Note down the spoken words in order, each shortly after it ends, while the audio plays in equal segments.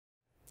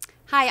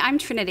Hi, I'm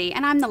Trinity,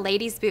 and I'm the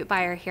ladies boot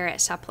buyer here at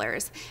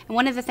Sheplers. And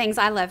one of the things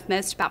I love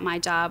most about my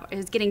job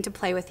is getting to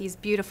play with these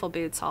beautiful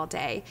boots all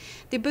day.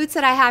 The boots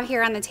that I have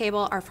here on the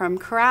table are from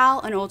Corral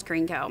and Old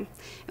Gringo.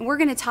 And we're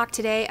going to talk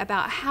today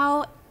about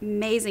how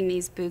amazing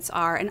these boots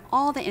are and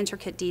all the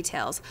intricate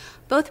details.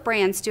 Both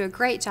brands do a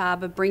great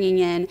job of bringing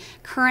in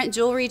current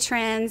jewelry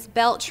trends,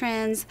 belt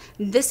trends.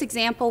 In this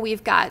example,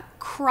 we've got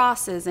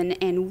crosses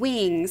and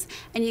wings,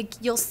 and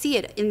you'll see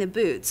it in the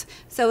boots.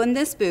 So in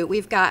this boot,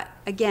 we've got,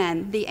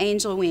 again, the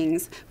angel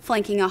wings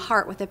flanking a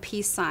heart with a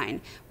peace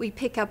sign. We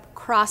pick up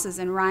crosses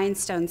and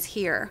rhinestones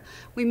here.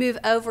 We move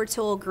over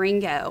to Old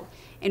Gringo,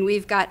 and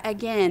we've got,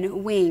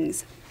 again,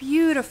 wings,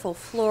 beautiful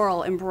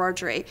floral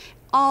embroidery,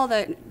 all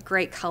the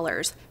great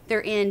colors.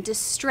 They're in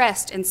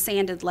distressed and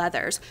sanded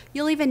leathers.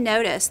 You'll even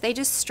notice they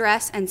just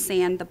stress and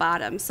sand the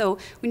bottom. So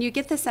when you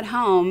get this at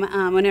home,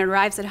 when it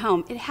arrives at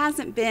home, it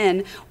hasn't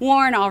been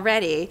worn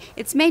already.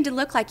 It's made to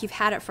look like you've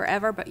had it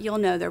forever, but you'll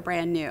know they're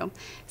brand new.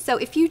 So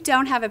if you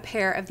don't have a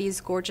pair of these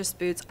gorgeous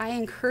boots, I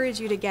encourage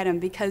you to get them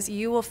because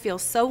you will feel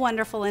so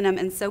wonderful in them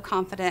and so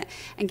confident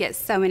and get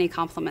so many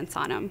compliments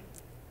on them.